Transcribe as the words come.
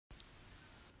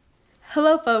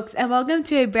Hello, folks, and welcome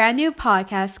to a brand new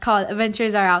podcast called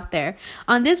Adventures Are Out There.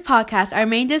 On this podcast, our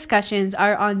main discussions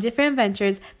are on different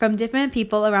adventures from different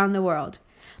people around the world.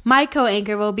 My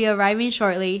co-anchor will be arriving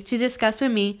shortly to discuss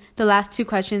with me the last two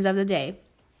questions of the day.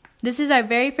 This is our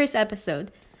very first episode,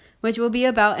 which will be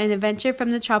about an adventure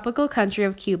from the tropical country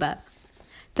of Cuba.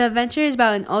 The adventure is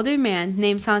about an older man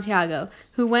named Santiago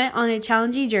who went on a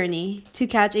challenging journey to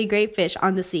catch a great fish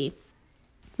on the sea.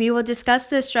 We will discuss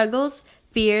the struggles,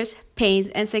 fears, pains,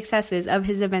 and successes of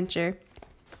his adventure.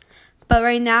 But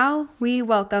right now, we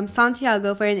welcome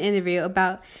Santiago for an interview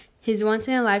about his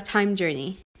once-in-a-lifetime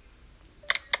journey.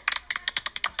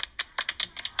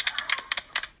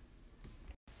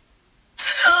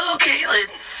 Hello, Caitlin,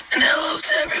 and hello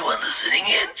to everyone listening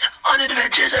in on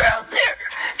Adventures Are Out There.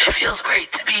 It feels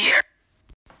great to be here.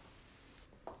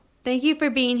 Thank you for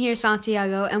being here,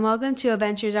 Santiago, and welcome to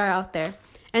Adventures Are Out There.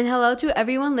 And hello to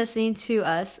everyone listening to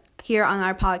us here on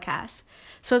our podcast.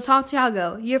 So,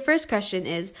 Santiago, your first question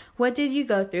is, what did you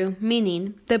go through,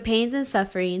 meaning the pains and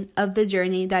suffering of the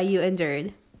journey that you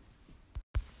endured?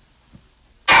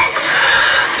 The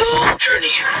whole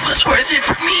journey was worth it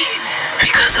for me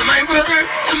because of my brother,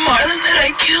 the marlin that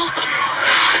I killed.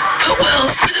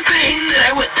 But for the pain that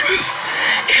I went through,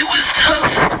 it was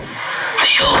tough.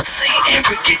 The old sea ain't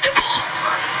predictable.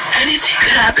 Anything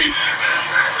could happen.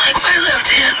 Like my left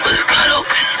hand was cut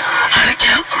open on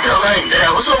account of the line that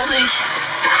I was holding.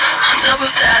 On top of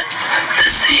that, the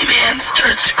same hand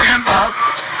starts to cramp up.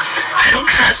 I don't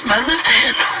trust my left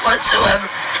hand whatsoever.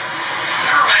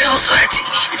 I also had to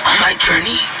eat on my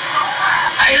journey.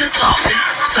 I ate a dolphin,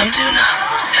 some tuna,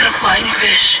 and a flying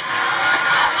fish.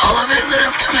 All of it led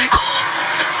up to my goal,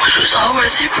 which was all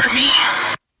worth it for me.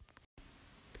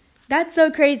 That's so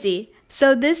crazy.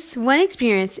 So this one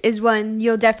experience is one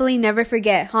you'll definitely never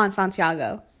forget, huh,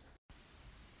 Santiago?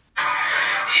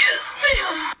 Yes,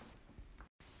 ma'am.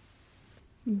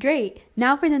 Great.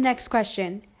 Now for the next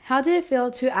question. How did it feel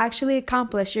to actually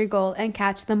accomplish your goal and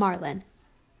catch the marlin?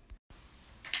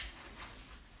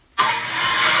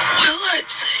 I'd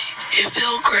say it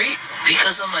felt great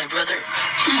because of my brother.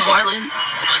 The marlin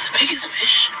was the biggest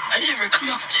fish I'd ever come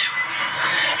up to.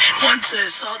 And once I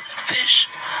saw that fish,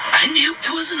 I knew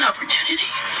it was an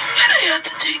opportunity, and I had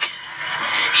to take it.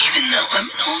 Even though I'm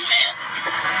an old man,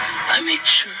 I made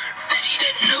sure that he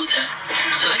didn't know that,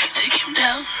 so I could take him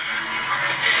down.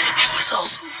 It was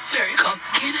also very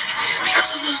complicated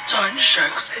because of those darn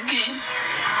sharks that came.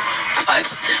 5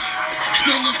 of them, and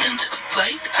all of them took a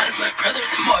bite out of my brother,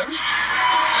 the marlin.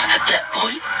 At that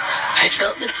point, I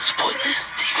felt that it was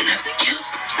pointless to even have to kill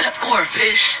that poor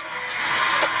fish.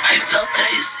 I felt that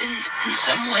I sinned in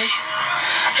some way.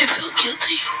 I felt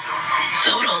guilty.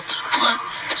 So it all took blood,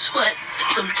 sweat,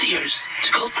 and some tears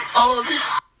to go through all of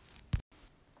this.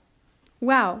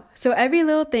 Wow, so every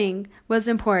little thing was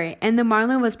important, and the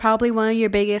marlin was probably one of your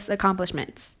biggest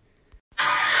accomplishments.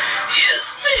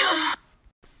 Yes, ma'am.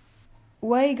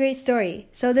 What a great story.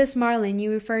 So this marlin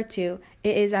you refer to,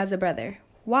 it is as a brother.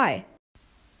 Why?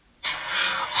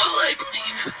 I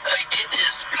believe I did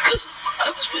this because I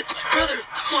was with my brother,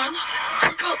 the marlin, for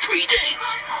about 3 days.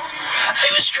 I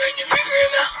was trying to figure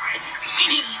him out,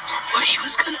 meaning what he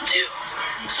was gonna do,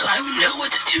 so I would know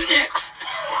what to do next.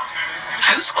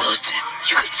 I was close to him,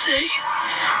 you could say,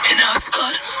 and now I've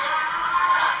got him.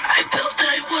 I felt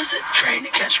that I wasn't trying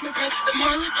to catch my brother, the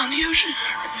marlin, on the ocean.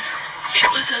 It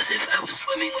was as if I was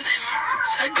swimming with him,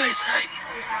 side by side.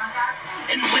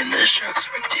 And when the sharks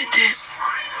ripped into him,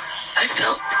 I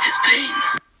felt his pain.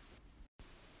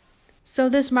 So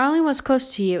this marlin was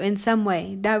close to you in some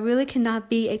way that really cannot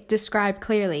be described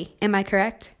clearly. Am I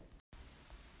correct?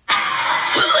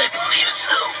 I believe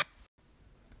so.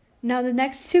 Now the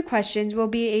next two questions will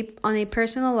be on a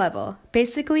personal level.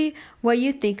 Basically, what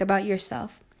you think about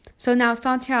yourself. So now,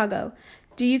 Santiago,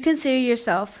 do you consider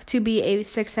yourself to be a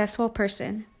successful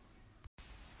person?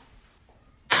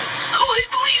 So I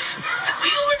believe that we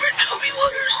all live in choppy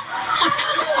waters once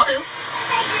in a while.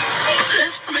 But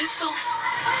as for myself,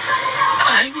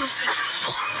 I was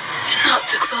successful and not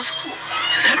successful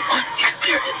in that one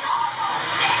experience.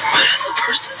 But as a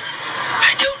person,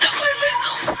 I don't define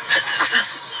myself as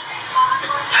successful.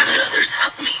 I let others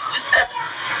help me with that.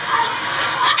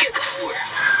 Look at before,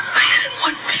 I had in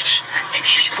one fish in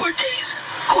 84 days,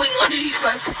 going on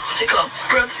 85 when I got my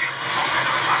brother.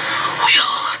 We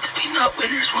all have to be not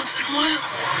winners once in a while.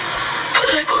 But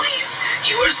I believe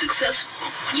you are successful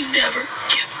when you never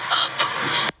give up.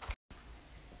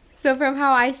 So from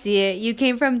how I see it, you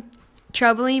came from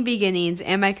troubling beginnings.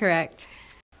 Am I correct?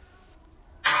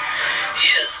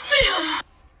 Yes, ma'am.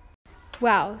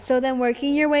 Wow, so then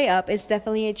working your way up is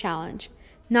definitely a challenge.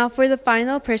 Now for the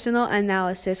final personal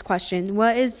analysis question,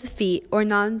 what is defeat or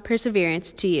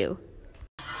non-perseverance to you?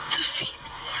 Defeat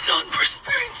or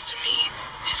non-perseverance to me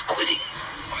is quitting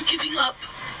or giving up.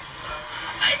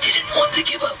 I didn't want to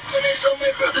give up when I saw my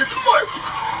brother, the Marlin.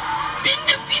 Being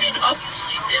defeated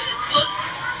obviously isn't fun,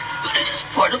 but it is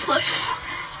part of life.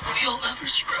 We all have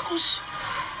our struggles,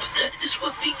 but that is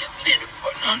what being defeated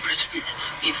or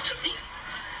non-perseverance means to me.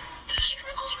 The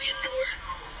struggles we endure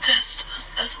test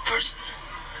us as a person.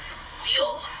 We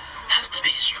all have to be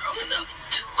strong enough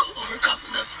to overcome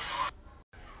them.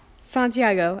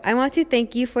 Santiago, I want to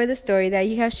thank you for the story that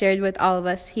you have shared with all of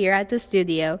us here at the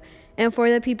studio and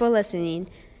for the people listening.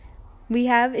 We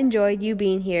have enjoyed you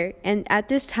being here, and at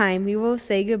this time, we will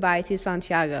say goodbye to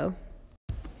Santiago.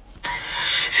 A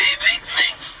big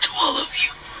thanks to all of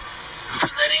you for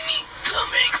letting me tell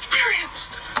my experience,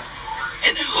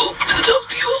 and I hope to talk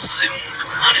to you all soon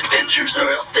on Adventures Are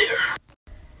Out There.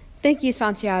 Thank you,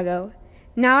 Santiago.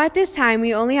 Now at this time,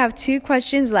 we only have 2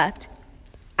 questions left.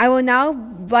 I will now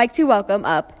like to welcome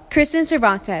up Kristen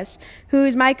Cervantes, who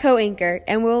is my co-anchor,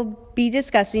 and will be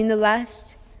discussing the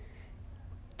last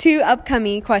 2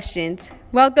 upcoming questions.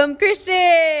 Welcome,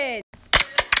 Kristen!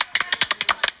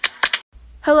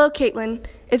 Hello, Caitlin.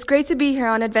 It's great to be here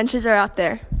on Adventures Are Out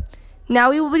There.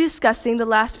 Now we will be discussing the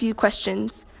last few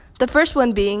questions. The first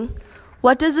one being,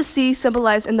 what does the sea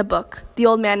symbolize in the book, The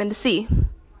Old Man and the Sea?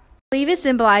 I believe it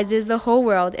symbolizes the whole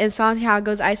world and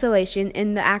Santiago's isolation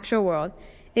in the actual world.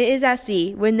 It is at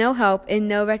sea, with no help and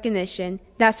no recognition,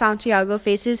 that Santiago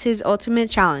faces his ultimate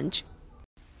challenge.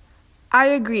 I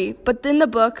agree, but in the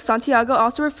book, Santiago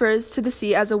also refers to the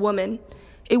sea as a woman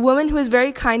who is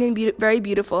very kind and very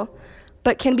beautiful,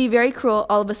 but can be very cruel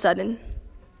all of a sudden.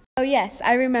 Oh yes,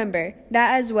 I remember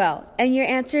that as well, and your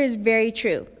answer is very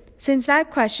true. Since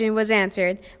that question was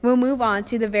answered, we'll move on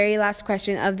to the very last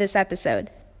question of this episode.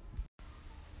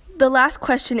 The last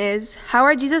question is, how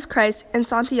are Jesus Christ and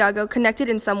Santiago connected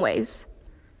in some ways?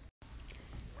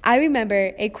 I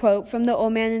remember a quote from The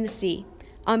Old Man and the Sea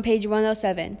on page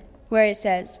 107, where it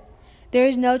says, "There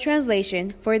is no translation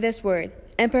for this word,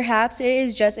 and perhaps it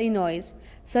is just a noise,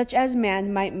 such as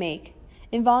man might make,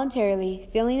 involuntarily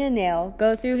feeling a nail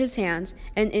go through his hands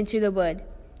and into the wood."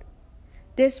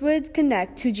 This would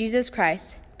connect to Jesus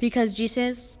Christ, because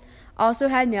Jesus also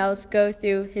had nails go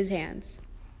through his hands.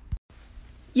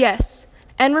 Yes,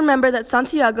 and remember that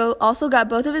Santiago also got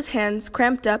both of his hands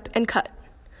cramped up and cut.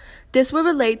 This will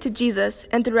relate to Jesus,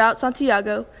 and throughout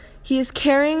Santiago, he is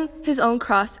carrying his own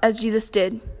cross as Jesus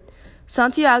did.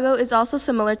 Santiago is also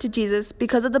similar to Jesus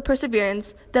because of the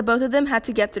perseverance that both of them had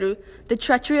to get through the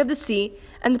treachery of the sea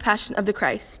and the passion of the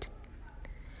Christ.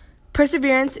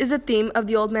 Perseverance is the theme of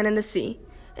The Old Man and the Sea,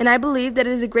 and I believe that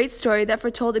it is a great story that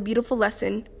foretold a beautiful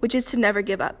lesson, which is to never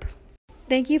give up.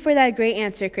 Thank you for that great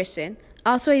answer, Kristen.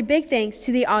 Also, a big thanks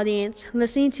to the audience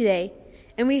listening today,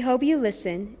 and we hope you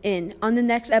listen in on the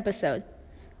next episode.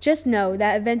 Just know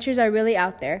that adventures are really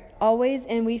out there, always,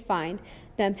 and we find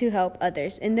them to help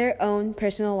others in their own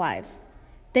personal lives.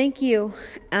 Thank you.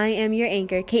 I am your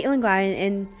anchor, Caitlin Gladden,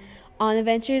 and on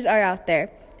Adventures Are Out There,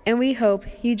 and we hope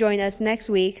you join us next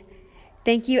week.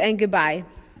 Thank you and goodbye.